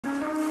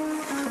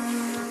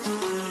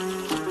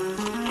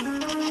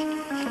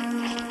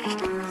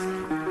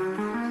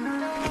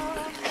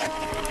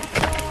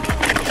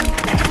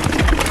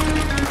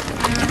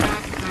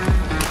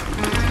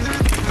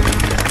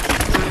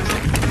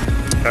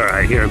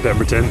in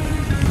Pemberton,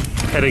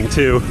 heading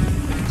to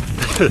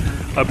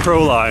a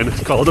pro line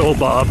called Old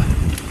Bob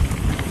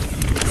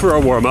for a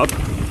warm-up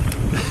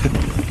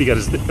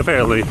because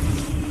apparently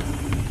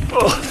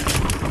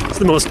it's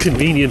the most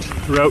convenient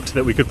route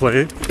that we could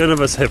play. None of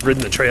us have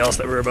ridden the trails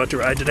that we're about to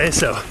ride today,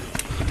 so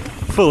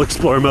full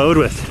explore mode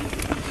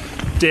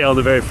with Dale in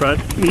the very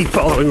front, me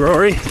following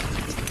Rory,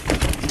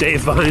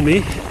 Dave behind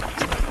me.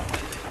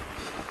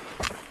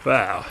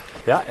 Wow.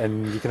 Yeah,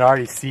 and you can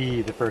already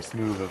see the first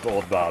move of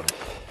Old Bob.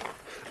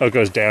 Oh, it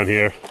goes down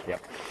here.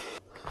 Yep.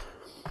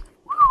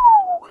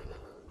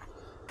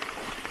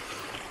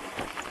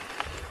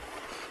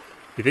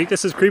 You think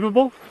this is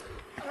creepable?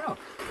 I don't know.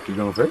 You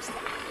going first?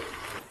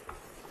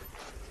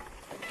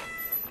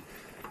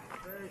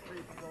 Very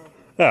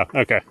creepable. Oh,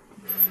 okay.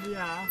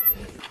 Yeah.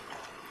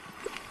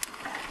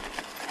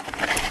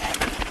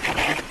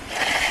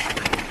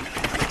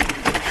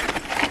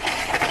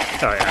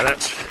 Oh yeah,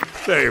 that's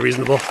very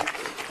reasonable.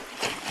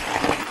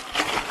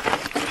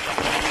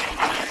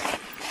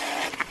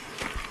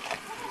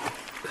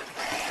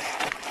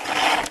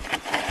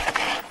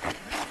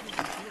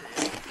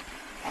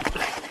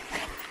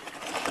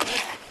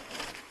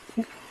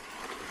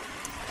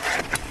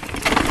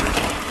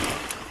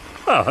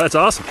 Oh, that's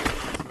awesome.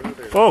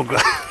 Oh,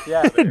 God.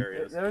 Yeah,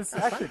 that was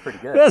actually pretty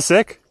good. That's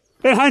sick.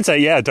 In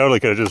hindsight, yeah, I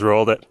totally could have just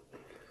rolled it.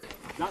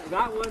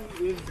 That one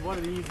is one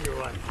of the easier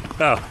ones.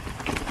 Oh.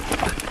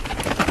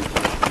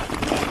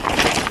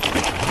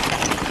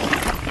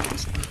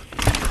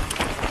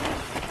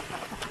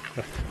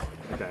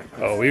 Okay.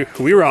 Oh,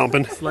 we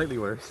romping. Slightly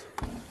worse.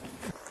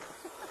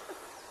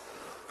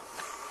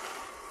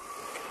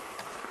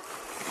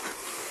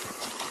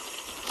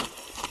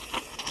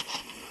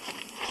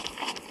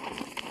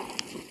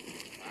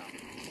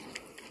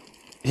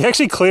 He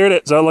actually cleared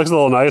it, so it looks a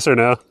little nicer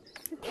now.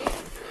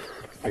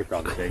 I could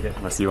probably take it,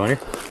 unless you want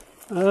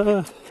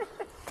to.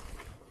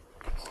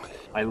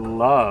 I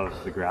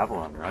love the gravel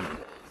on running.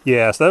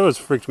 Yes, that was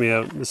freaked me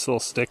out. This little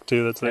stick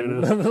too. That's there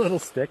now. The little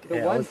stick. The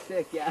one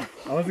stick, yeah.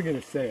 I wasn't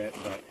gonna say it,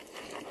 but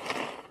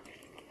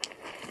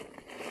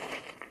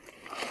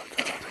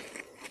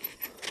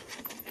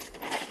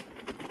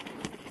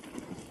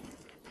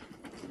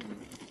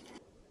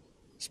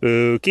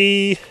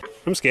Spooky.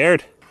 I'm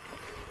scared.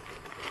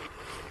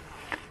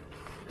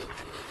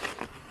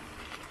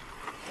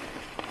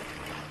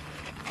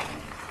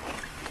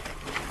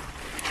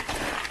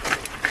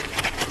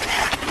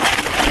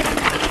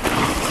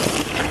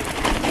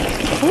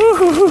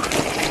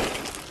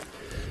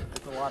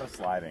 it's a lot of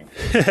sliding.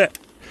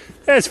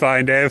 It's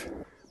fine, Dave.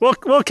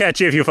 We'll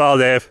catch you if you fall,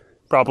 Dave.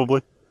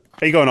 Probably.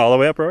 Are you going all the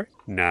way up, Rory?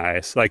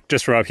 Nice. Like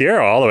just from up here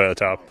or all the way to the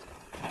top?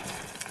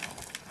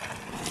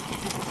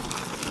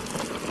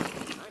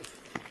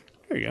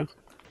 There you go.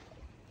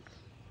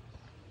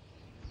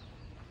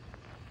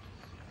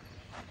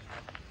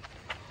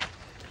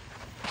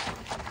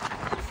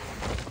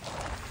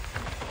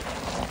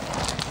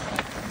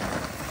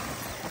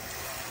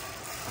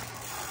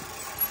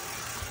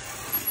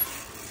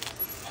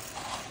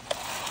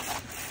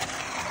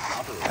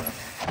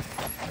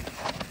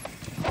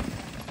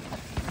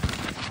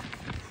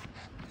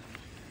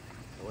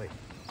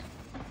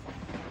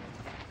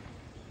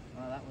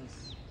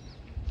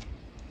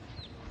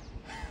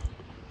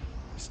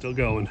 Still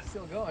going.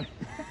 Still going.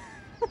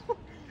 Okay,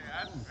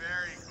 that's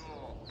very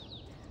cool.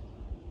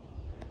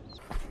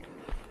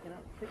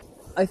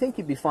 I think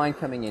you'd be fine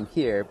coming in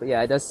here, but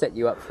yeah, it does set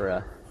you up for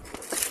a...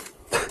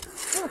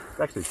 It's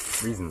actually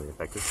reasonably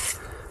effective.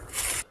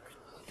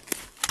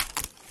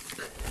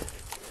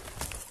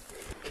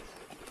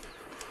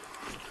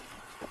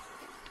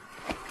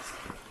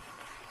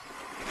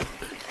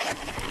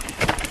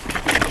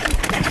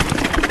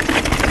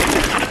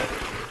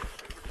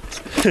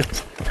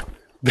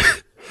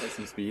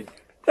 Some speed.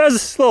 That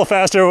was a little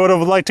faster than I would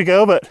have liked to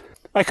go, but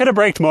I could have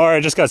braked more. I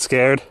just got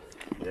scared.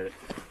 Did it.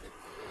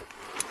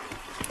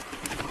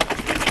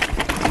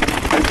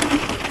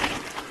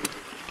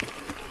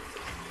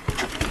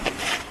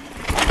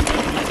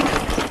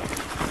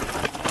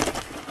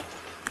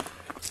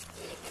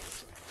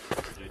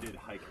 I did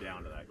hike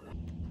down to that.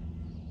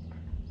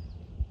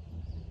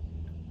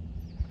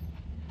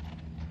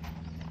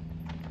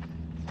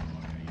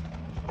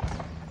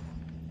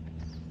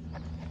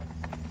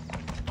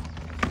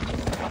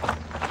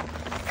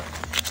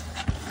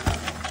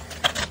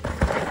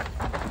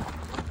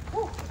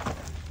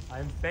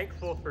 I'm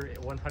thankful for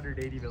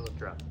 180 mil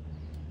drop.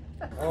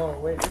 Oh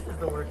wait, this is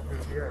the worst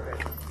move here I've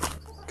made.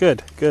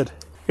 Good, good.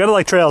 You gotta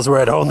like trails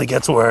where it only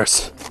gets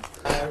worse.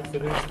 So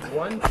there's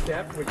one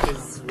step which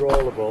is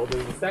rollable,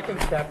 there's a second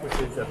step which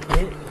is a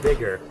bit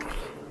bigger,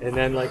 and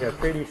then like a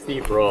pretty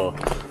steep roll.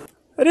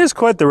 It is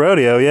quite the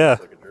rodeo, yeah.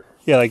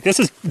 Yeah, like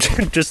this is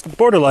just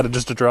borderline of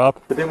just a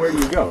drop. But then where do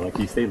you go? Like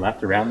you stay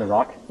left around the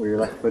rock where your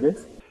left foot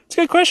is? It's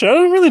a good question. I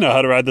don't really know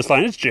how to ride this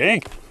line. It's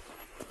jank.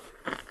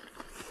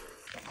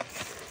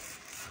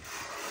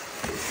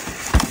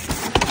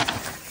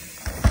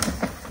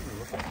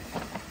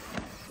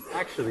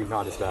 Actually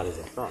not as bad as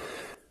I thought.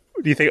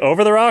 Do you think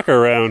over the rock or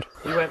around?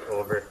 We went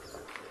over.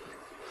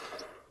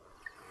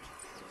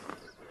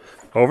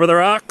 Over the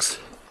rocks.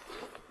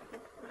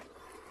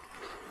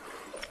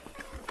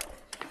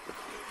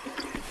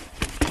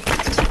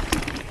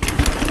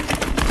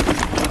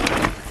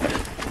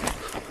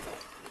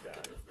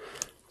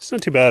 It's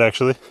not too bad,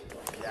 actually.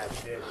 Yeah, you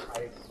did.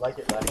 I like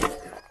it less.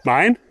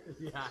 Mine?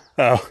 Yeah.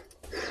 Oh.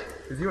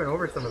 Because you went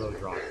over some of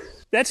those rocks.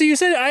 That's what you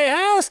said? I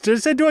asked. I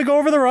said, do I go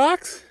over the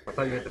rocks? I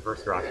thought you hit the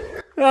first rock.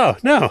 Oh,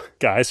 no.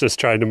 Guy's just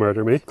trying to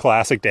murder me.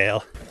 Classic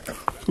Dale.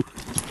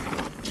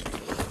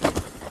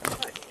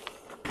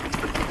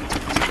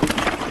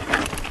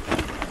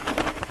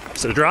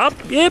 Is it a drop?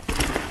 Yep.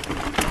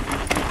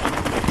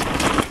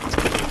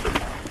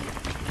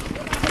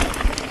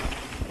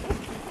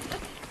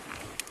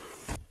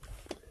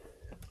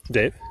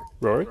 Dave?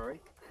 Rory?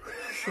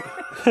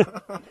 I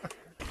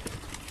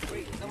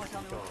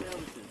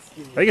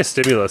think it's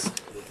stimulus.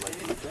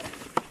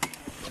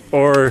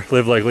 Or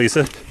live like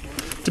Lisa.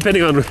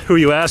 Depending on who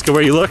you ask or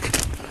where you look.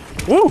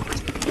 Woo!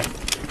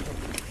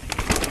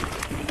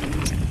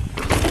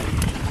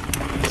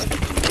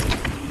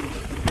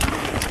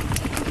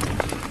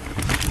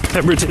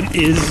 Pemberton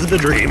is the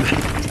dream.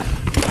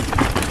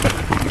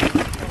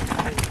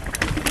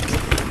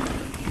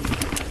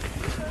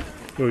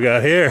 What we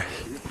got here?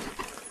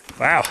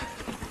 Wow.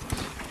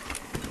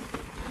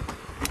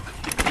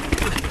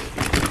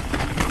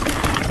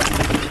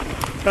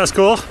 That's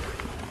cool.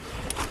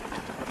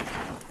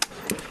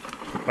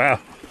 Wow.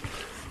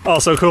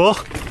 Also cool.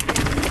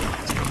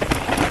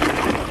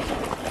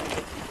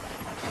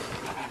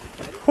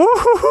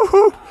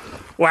 Woo-hoo-hoo-hoo.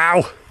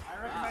 Wow.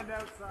 I recommend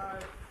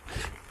outside.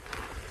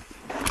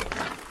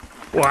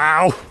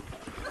 Wow.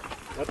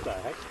 What the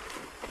heck?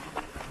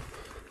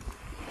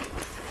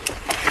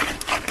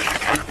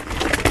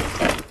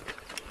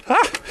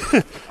 Ah.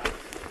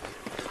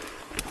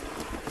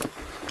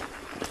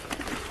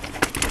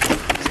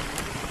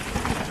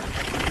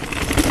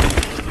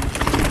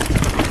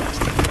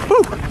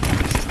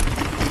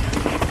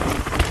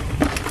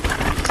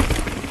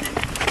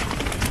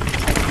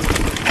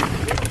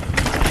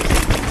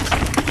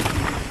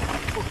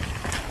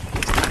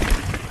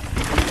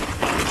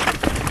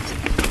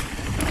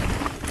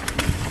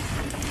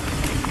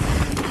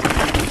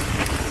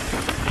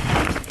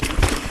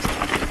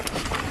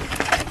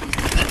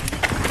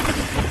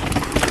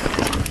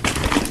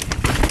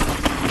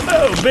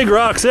 Oh, big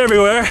rocks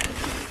everywhere.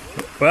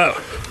 Wow.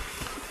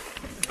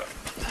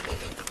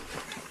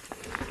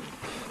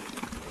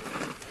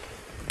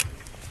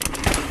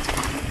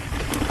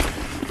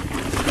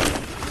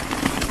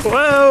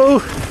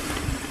 Whoa!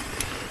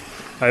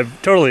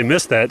 I've totally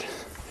missed that.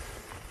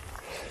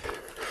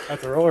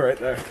 That's a roller right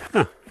there.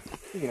 Huh.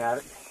 You can have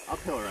it. I'll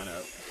pill run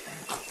out.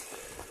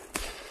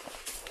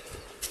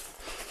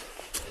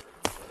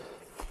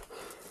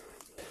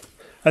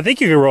 I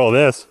think you can roll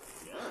this.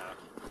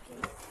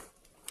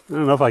 I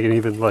don't know if I can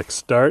even like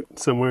start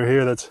somewhere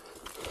here that's...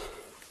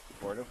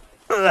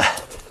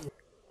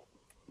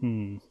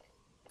 Hmm.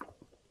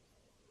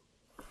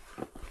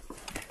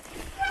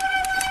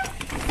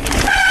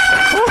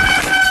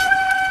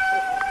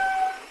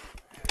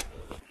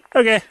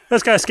 Okay,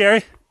 that's kind of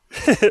scary.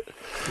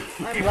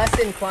 I'm less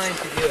inclined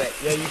to do it.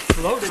 Yeah, you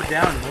slowed it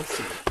down most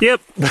of it.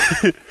 Yep.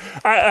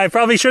 I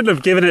probably shouldn't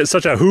have given it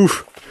such a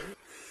hoof.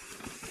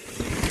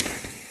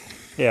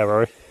 Yeah,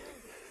 Rory.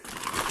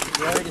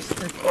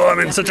 Oh, I'm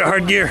in such a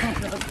hard gear.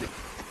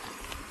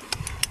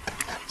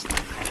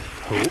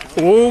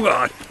 Oh,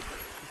 God.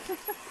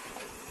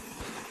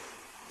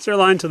 Is there a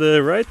line to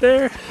the right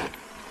there?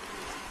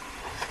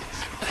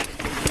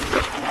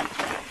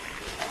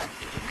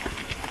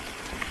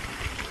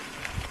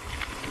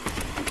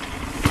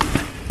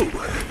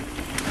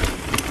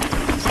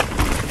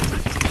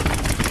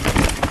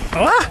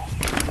 Ah!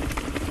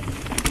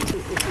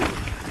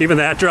 Even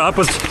that drop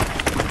was...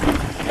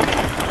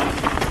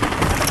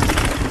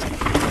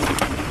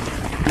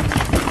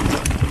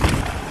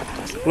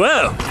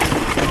 Whoa!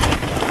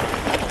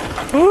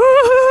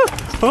 Ooh,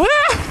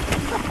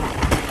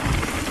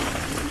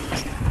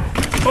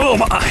 oh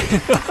my!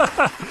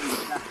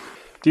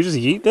 Do you just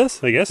yeet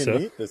this? I guess You so.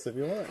 can eat this if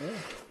you want,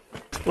 yeah.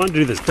 I want to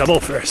do this double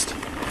first.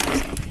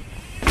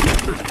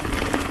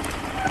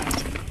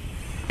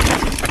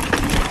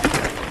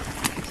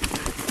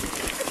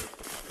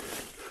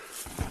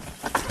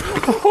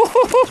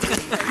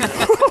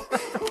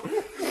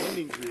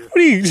 What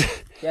are you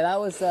Yeah, that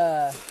was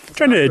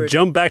trying to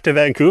jump back to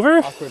Vancouver?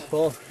 awkward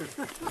pull.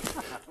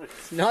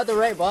 Not the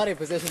right body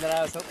position that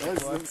I was hoping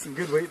for. Some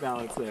good weight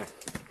balance there.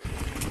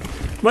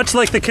 Much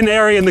like the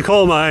canary in the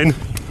coal mine,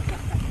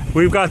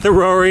 we've got the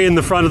Rory in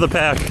the front of the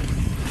pack.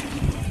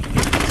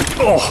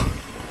 Oh!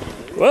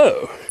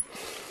 Whoa!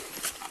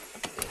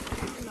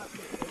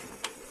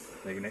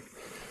 Thank you, Nick.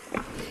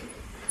 Am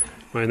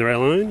I in the right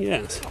line?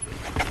 Yes.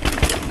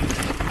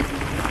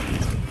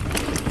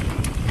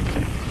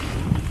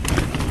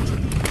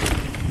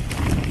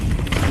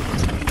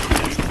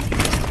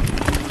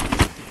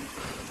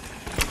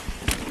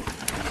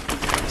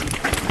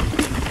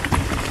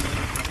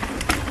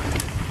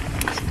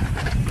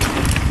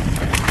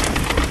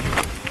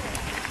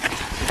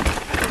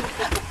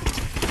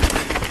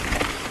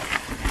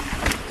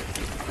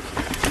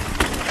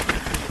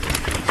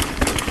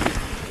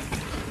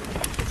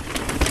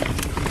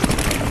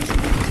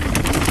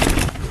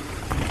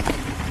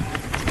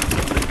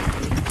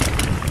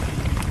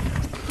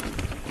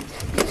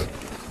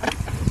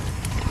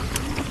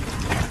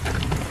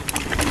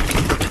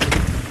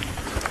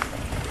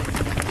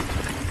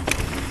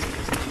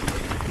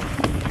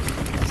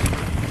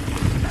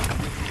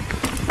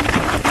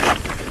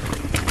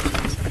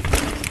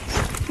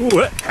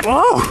 What?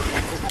 Whoa!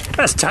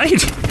 That's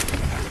tight!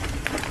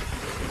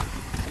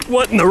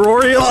 What in the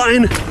Rory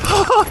line?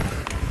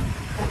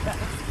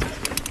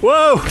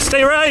 Whoa!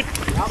 Stay right!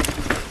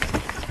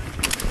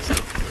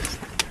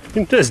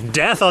 There's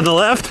death on the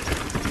left.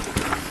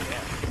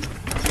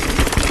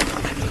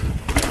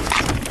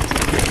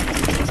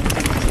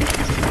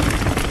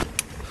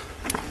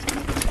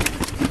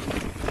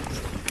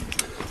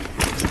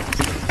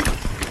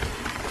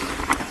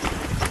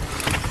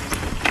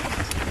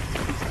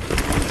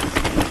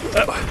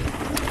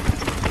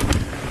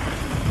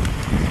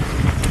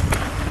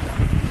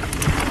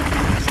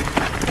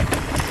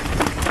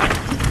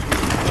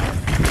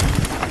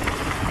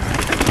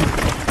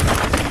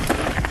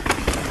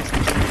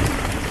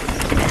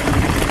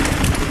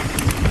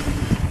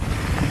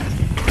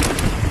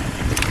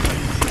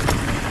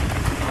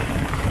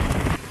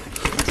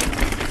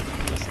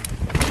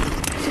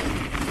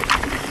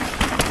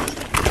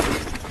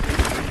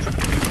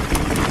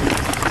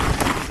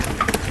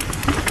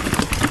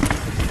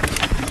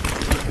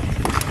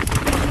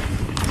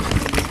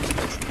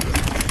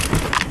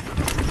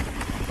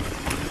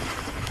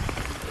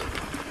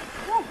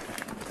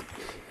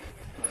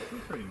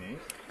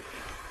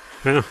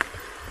 Yeah.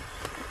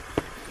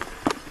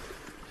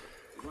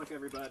 Good luck,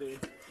 everybody.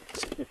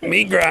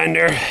 Meat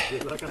grinder.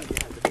 Good luck on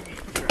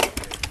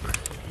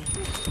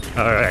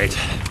All right.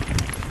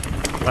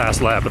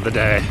 Last lap of the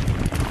day.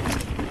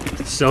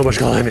 So much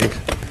climbing.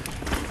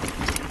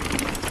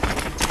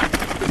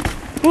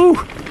 Woo!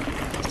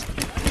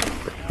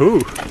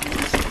 Ooh.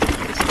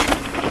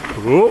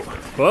 Whoa.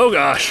 Oh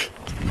gosh.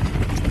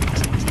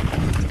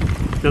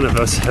 None of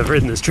us have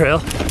ridden this trail,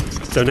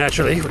 so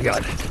naturally we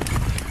got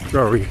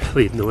Rory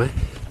leading the way.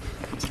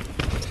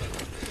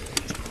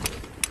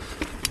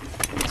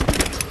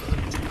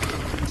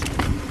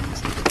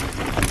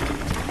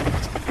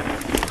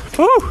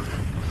 Woo!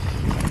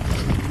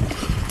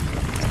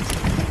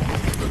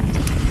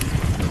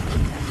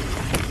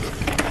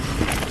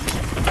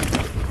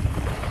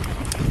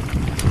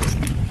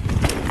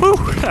 Woo!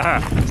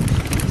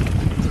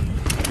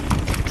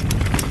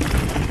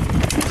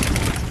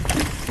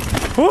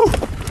 Woo!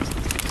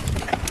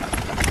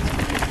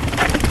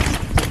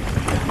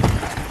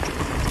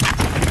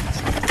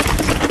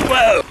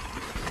 Whoa!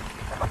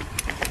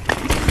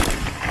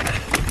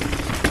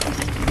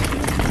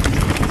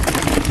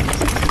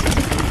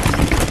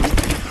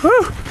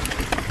 Woo!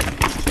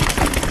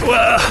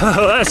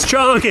 Whoa, that's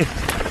chunky.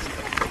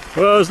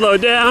 Whoa, slow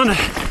down.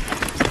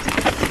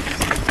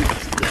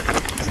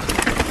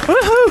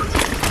 Woohoo!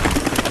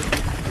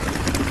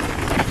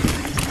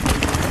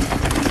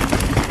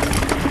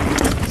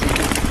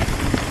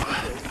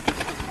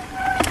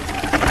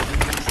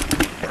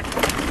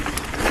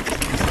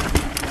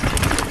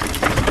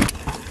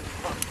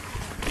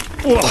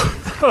 Whoa!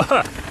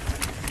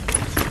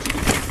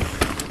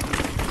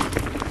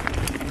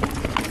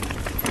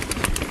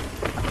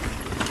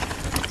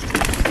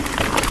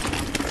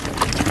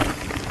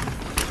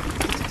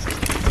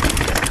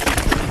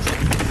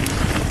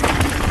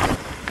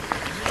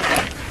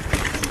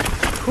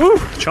 Woo!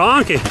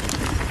 Chonky!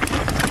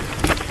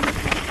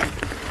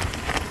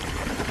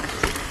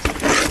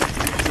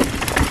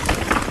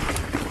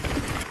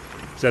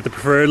 Is that the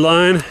preferred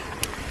line?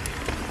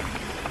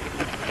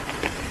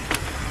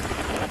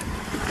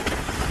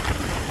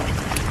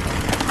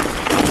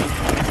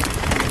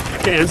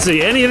 Can't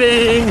see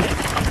anything.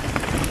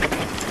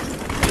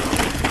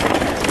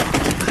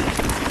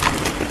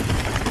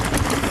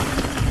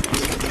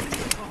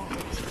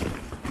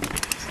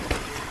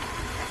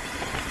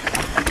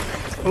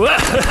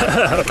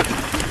 Whoa.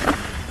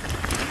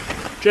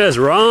 Just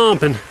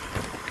romping.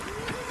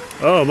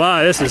 Oh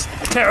my, this is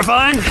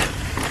terrifying.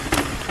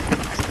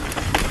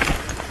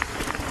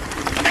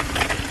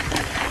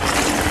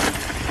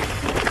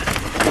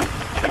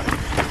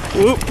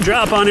 Whoop,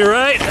 drop on your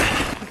right.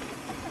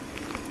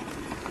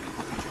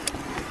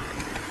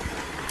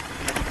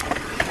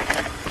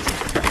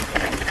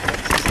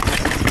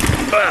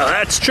 Well,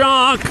 that's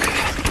chonk.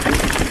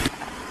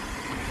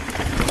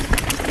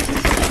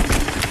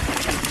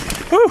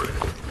 Woo.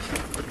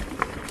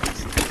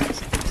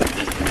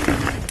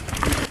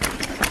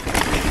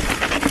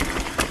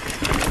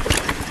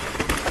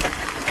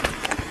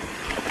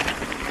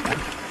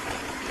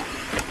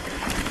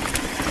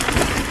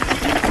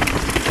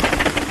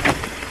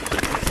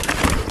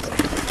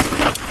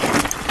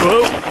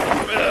 Whoa.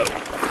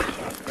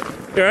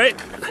 You all right?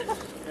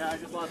 Yeah, I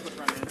just lost the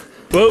front end.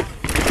 Whoa.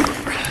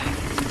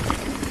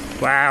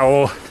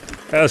 Wow.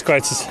 That was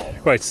quite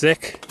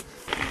sick.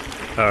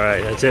 All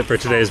right, that's it for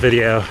today's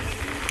video.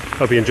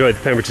 Hope you enjoyed the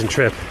Pemberton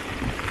trip.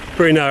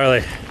 Pretty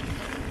gnarly.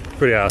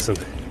 Pretty awesome.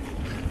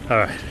 All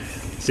right.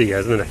 See you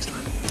guys in the next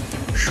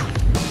one.